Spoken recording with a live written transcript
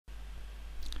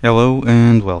Hello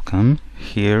and welcome.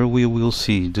 Here we will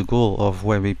see the goal of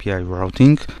Web API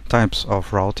routing, types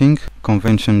of routing,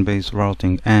 convention-based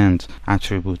routing and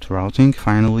attribute routing,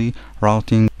 finally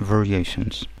routing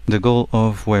variations. The goal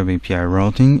of Web API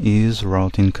routing is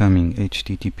route incoming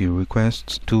HTTP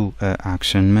requests to an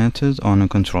action method on a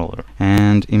controller.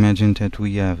 And imagine that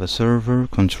we have a server,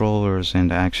 controllers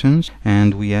and actions,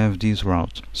 and we have this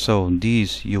route. So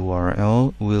this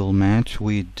URL will match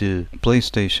with the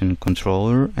PlayStation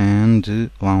controller and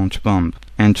the launch bomb.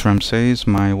 And Trump says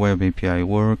my Web API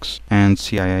works and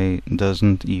CIA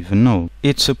doesn't even know.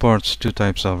 It supports two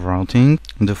types of routing.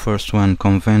 The first one,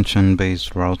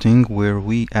 convention-based routing, where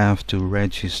we have to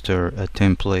register a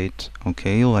template,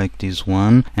 okay, like this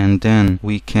one, and then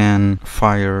we can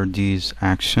fire this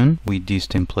action with this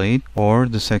template. Or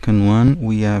the second one,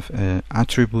 we have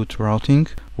attribute routing,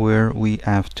 where we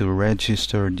have to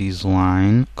register this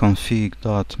line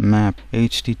config.map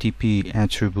http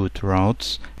attribute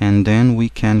routes, and then we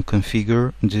can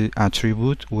configure the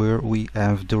attribute where we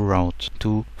have the route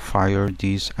to fire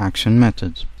this action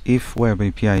method. If Web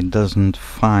API doesn't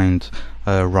find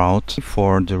a route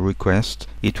for the request,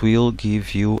 it will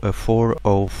give you a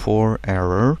 404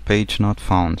 error, page not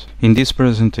found. In this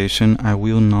presentation I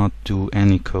will not do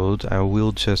any code, I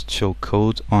will just show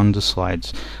code on the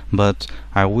slides, but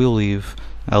I will leave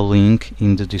a link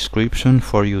in the description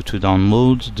for you to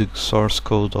download the source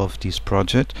code of this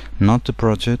project, not the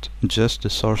project, just the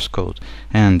source code.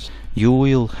 And you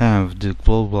will have the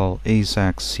global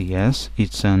ASAC CS.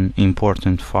 It's an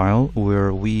important file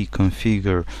where we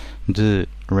configure the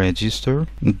register.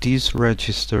 This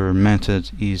register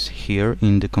method is here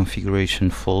in the configuration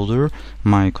folder,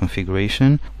 my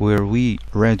configuration, where we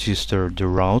register the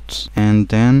routes, and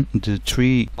then the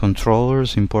three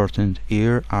controllers important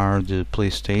here are the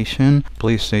PlayStation,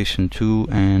 PlayStation 2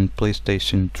 and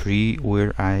PlayStation 3,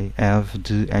 where I have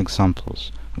the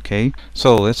examples. Okay,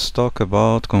 so let's talk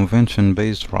about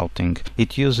convention-based routing.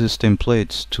 It uses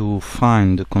templates to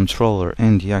find the controller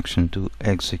and the action to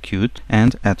execute,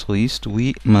 and at least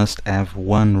we must have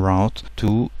one route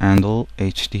to handle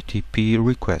HTTP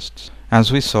requests. As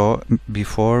we saw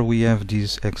before, we have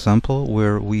this example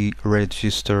where we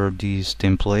register this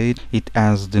template. It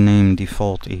has the name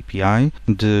default API.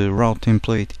 The route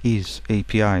template is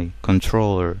API,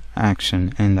 controller,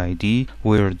 action and ID,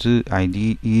 where the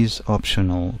ID is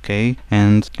optional, okay?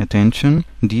 And attention,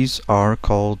 these are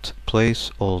called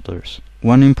placeholders.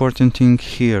 One important thing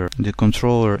here, the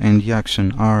controller and the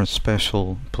action are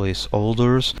special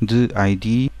placeholders. The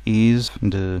ID is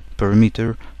the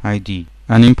parameter ID.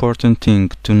 An important thing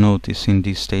to notice in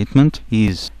this statement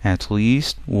is at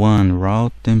least one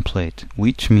route template,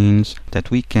 which means that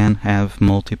we can have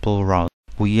multiple routes.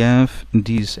 We have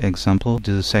this example,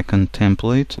 the second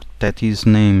template, that is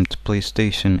named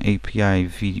PlayStation API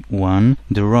v1.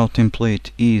 The route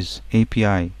template is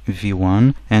API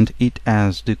v1 and it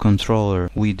has the controller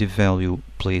with the value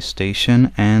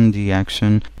PlayStation and the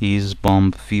action is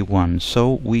bomb v1.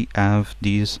 So we have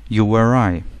this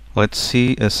URI. Let's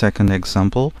see a second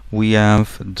example. We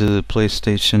have the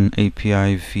PlayStation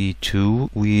API v2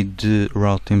 with the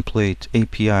route template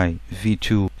API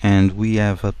v2, and we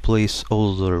have a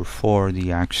placeholder for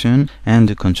the action, and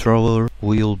the controller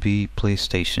will be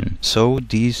PlayStation. So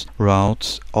this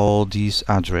routes all this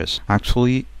address.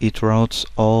 Actually, it routes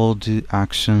all the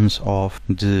actions of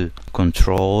the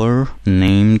controller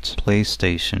named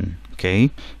PlayStation.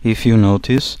 Okay, if you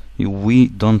notice, we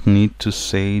don't need to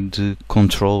say the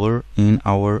controller in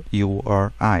our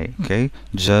URI, okay?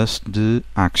 Just the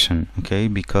action, okay?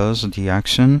 Because the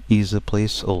action is a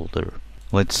placeholder.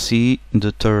 Let's see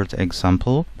the third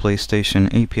example, PlayStation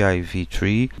API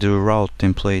v3. The route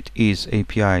template is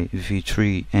API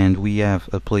v3 and we have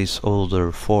a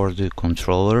placeholder for the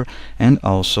controller, and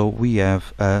also we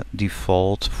have a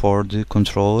default for the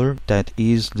controller that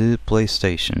is the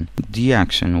PlayStation. The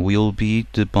action will be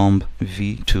the bomb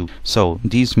v2. So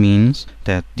this means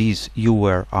that this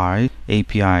URI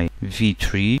API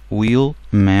v3 will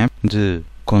map the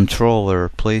controller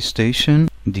PlayStation,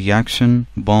 the action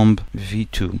bomb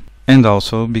v2. And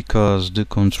also because the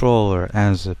controller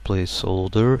has a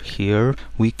placeholder here,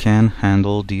 we can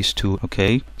handle these two,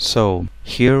 okay? So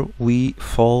here we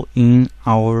fall in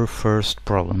our first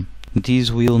problem.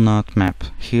 This will not map.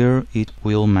 Here it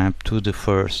will map to the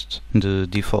first, the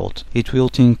default. It will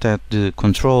think that the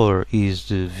controller is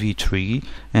the v3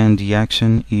 and the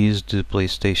action is the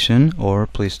PlayStation or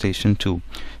PlayStation 2.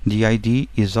 The ID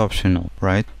is optional,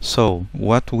 right? So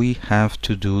what we have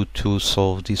to do to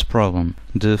solve this problem?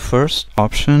 The first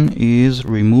option is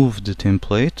remove the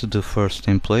template, the first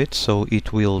template, so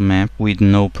it will map with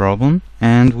no problem.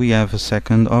 and we have a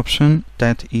second option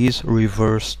that is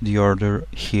reverse the order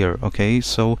here. Okay,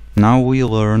 so now we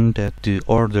learn that the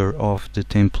order of the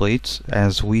templates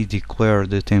as we declare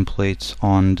the templates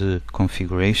on the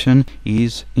configuration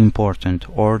is important.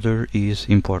 Order is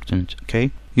important.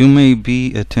 Okay, you may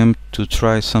be attempt to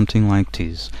try something like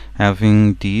this,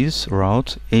 having this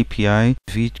route API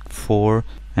v4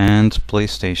 and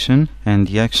PlayStation, and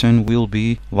the action will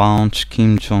be launch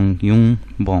Kim Jong-un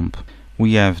bomb.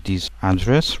 We have this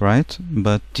address, right?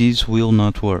 But this will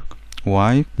not work.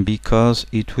 Why? Because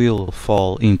it will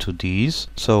fall into this,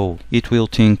 so it will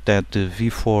think that the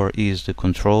v4 is the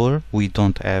controller. We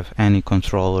don't have any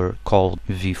controller called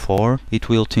v4. It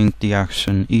will think the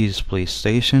action is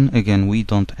PlayStation. Again, we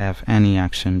don't have any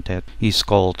action that is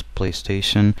called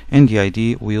PlayStation, and the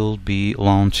ID will be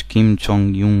launch Kim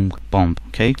Jong-un bomb.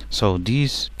 Okay, so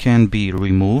this can be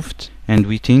removed, and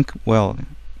we think, well,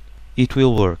 it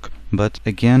will work. But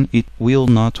again, it will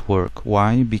not work.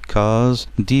 Why? Because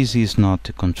this is not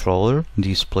the controller.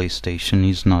 This PlayStation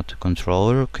is not the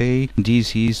controller. Okay,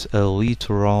 this is a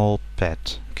literal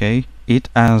pet. Okay, it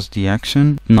has the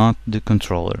action, not the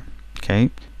controller. Okay,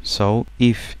 so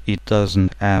if it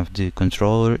doesn't have the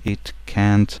controller, it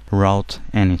can't route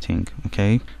anything.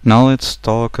 Okay, now let's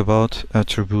talk about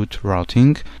attribute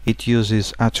routing. It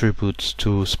uses attributes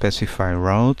to specify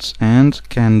routes and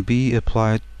can be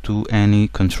applied to any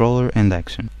controller and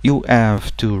action. You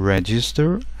have to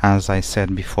register, as I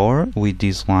said before, with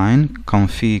this line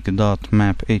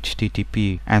config.map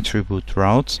http attribute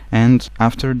routes, and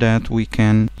after that we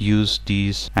can use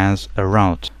this as a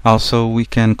route. Also, we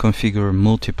can configure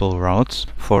multiple routes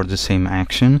for the same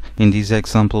action. In this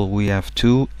example we have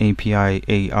two: API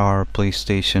AR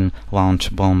PlayStation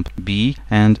launch bomb B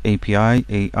and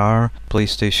API AR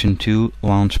PlayStation 2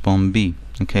 launch bomb B.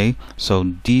 Okay,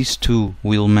 so these two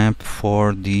will map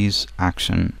for this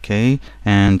action. Okay,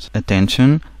 and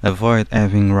attention, avoid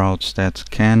having routes that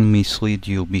can mislead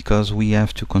you, because we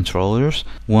have two controllers.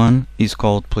 One is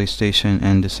called PlayStation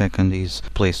and the second is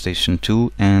PlayStation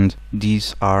 2, and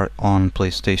these are on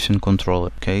PlayStation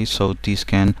controller. Okay, so this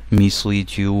can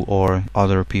mislead you or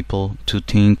other people to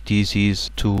think this is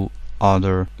two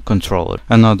other controller.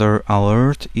 Another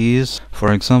alert is,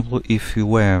 for example, if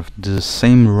you have the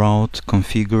same route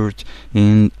configured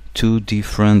in two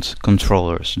different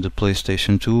controllers, the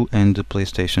PlayStation 2 and the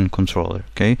PlayStation controller.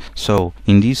 Okay, so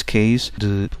in this case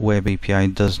the web API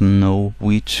doesn't know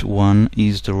which one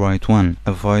is the right one.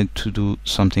 Avoid to do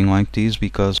something like this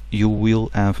because you will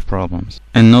have problems.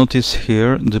 And notice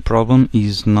here the problem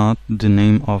is not the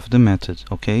name of the method.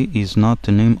 Okay, is not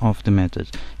the name of the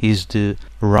method, is the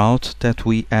route that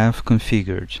we have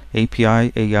configured.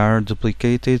 API AR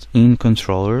duplicated in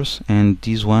controllers, and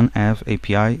this one have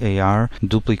API AR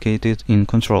duplicated in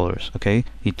controllers. Okay,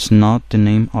 it's not the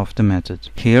name of the method.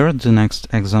 Here, the next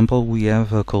example, we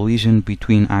have a collision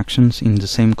between actions in the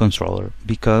same controller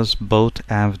because both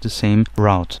have the same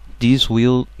route. This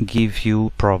will give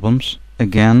you problems.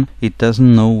 Again, it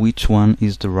doesn't know which one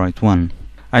is the right one.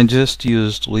 I just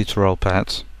used literal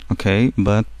paths. Okay,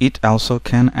 but it also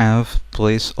can have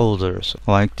placeholders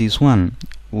like this one.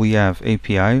 We have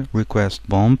API request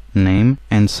bomb name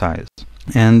and size.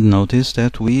 And notice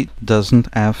that we doesn't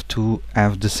have to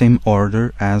have the same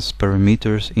order as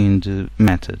parameters in the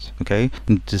method. Okay,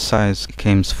 the size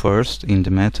comes first in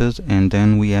the method and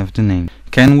then we have the name.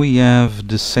 Can we have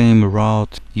the same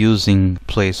route using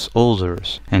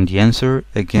placeholders? And the answer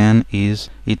again is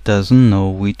it doesn't know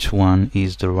which one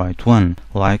is the right one,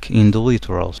 like in the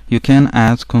literals. You can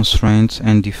add constraints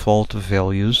and default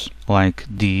values like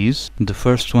these. The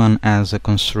first one has a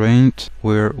constraint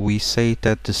where we say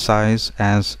that the size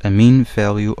has a mean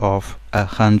value of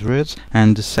 100,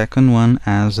 and the second one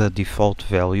has a default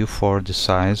value for the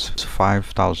size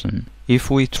 5000. If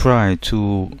we try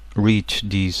to reach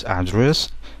this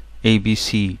address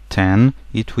ABC10,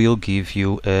 it will give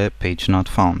you a page not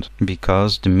found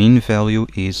because the mean value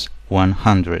is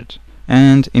 100.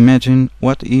 And imagine,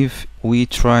 what if we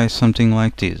try something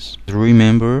like this?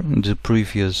 Remember, the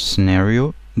previous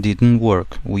scenario didn't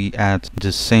work. We had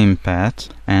the same path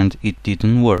and it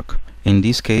didn't work. In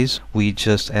this case, we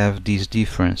just have this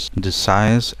difference. The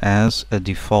size has a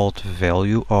default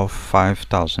value of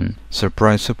 5000.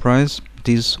 Surprise, surprise,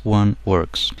 this one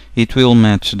works. It will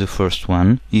match the first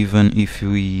one, even if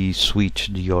we switch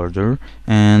the order,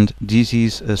 and this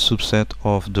is a subset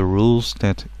of the rules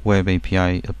that Web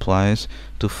API applies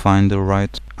to find the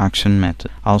right action method.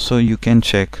 Also, you can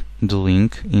check the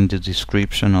link in the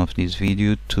description of this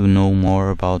video to know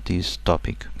more about this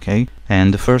topic. Okay,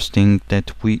 and the first thing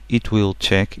that it will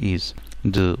check is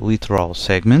the literal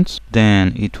segments,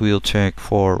 then it will check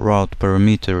for route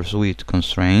parameters with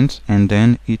constraints, and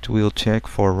then it will check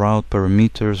for route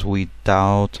parameters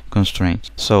without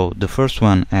constraints. So the first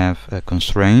one have a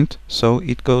constraint, so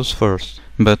it goes first.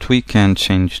 But we can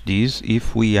change this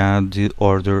if we add the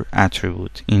order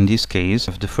attribute. In this case,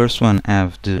 if the first one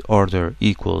have the order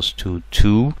equals to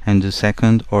 2 and the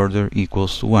second order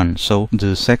equals to 1, so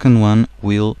the second one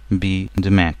will be the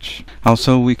match.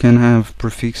 Also, we can have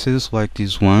prefixes like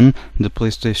this one. The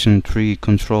PlayStation 3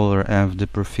 controller have the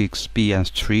prefix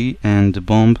PS3 and the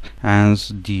bomb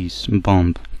has this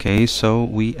bomb. Okay, so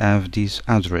we have this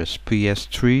address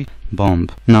PS3 bomb.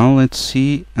 Now let's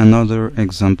see another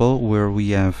example where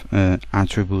we have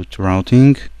attribute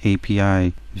routing,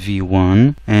 API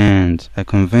v1, and a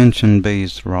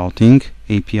convention-based routing,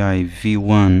 API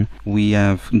v1. We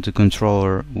have the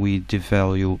controller with the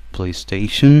value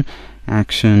PlayStation.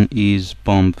 Action is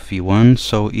bomb v1,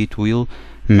 so it will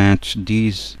match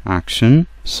this action.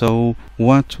 So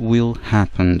what will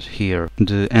happen here?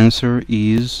 The answer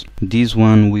is this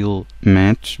one will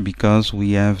match because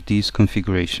we have this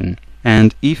configuration.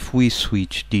 And if we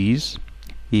switch these,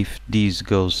 if this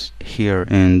goes here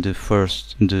and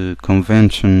the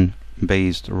convention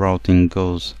based routing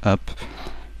goes up,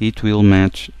 it will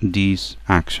match this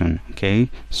action. Okay,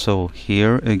 so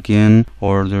here again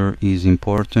order is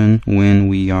important when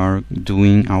we are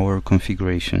doing our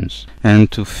configurations. And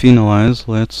to finalize,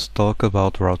 let's talk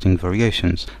about routing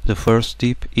variations. The first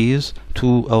tip is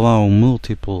to allow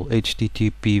multiple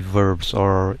HTTP verbs,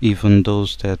 or even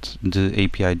those that the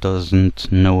API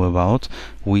doesn't know about.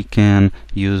 We can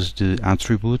use the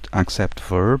attribute accept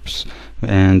verbs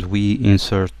and we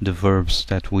insert the verbs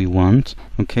that we want.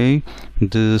 Okay,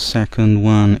 the second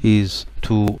one is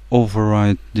to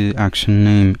override the action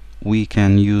name. We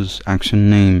can use action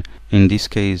name, in this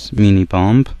case mini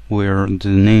bomb, where the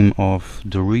name of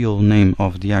the real name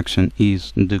of the action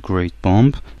is the great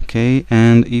bomb. Okay,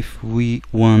 and if we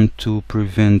want to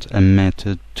prevent a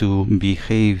method to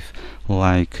behave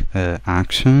like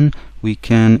action, we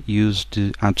can use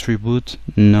the attribute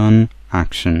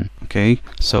non-action. Okay,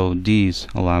 so this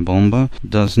la bomba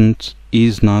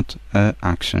is not a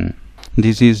action.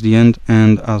 This is the end,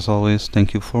 and as always,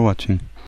 thank you for watching.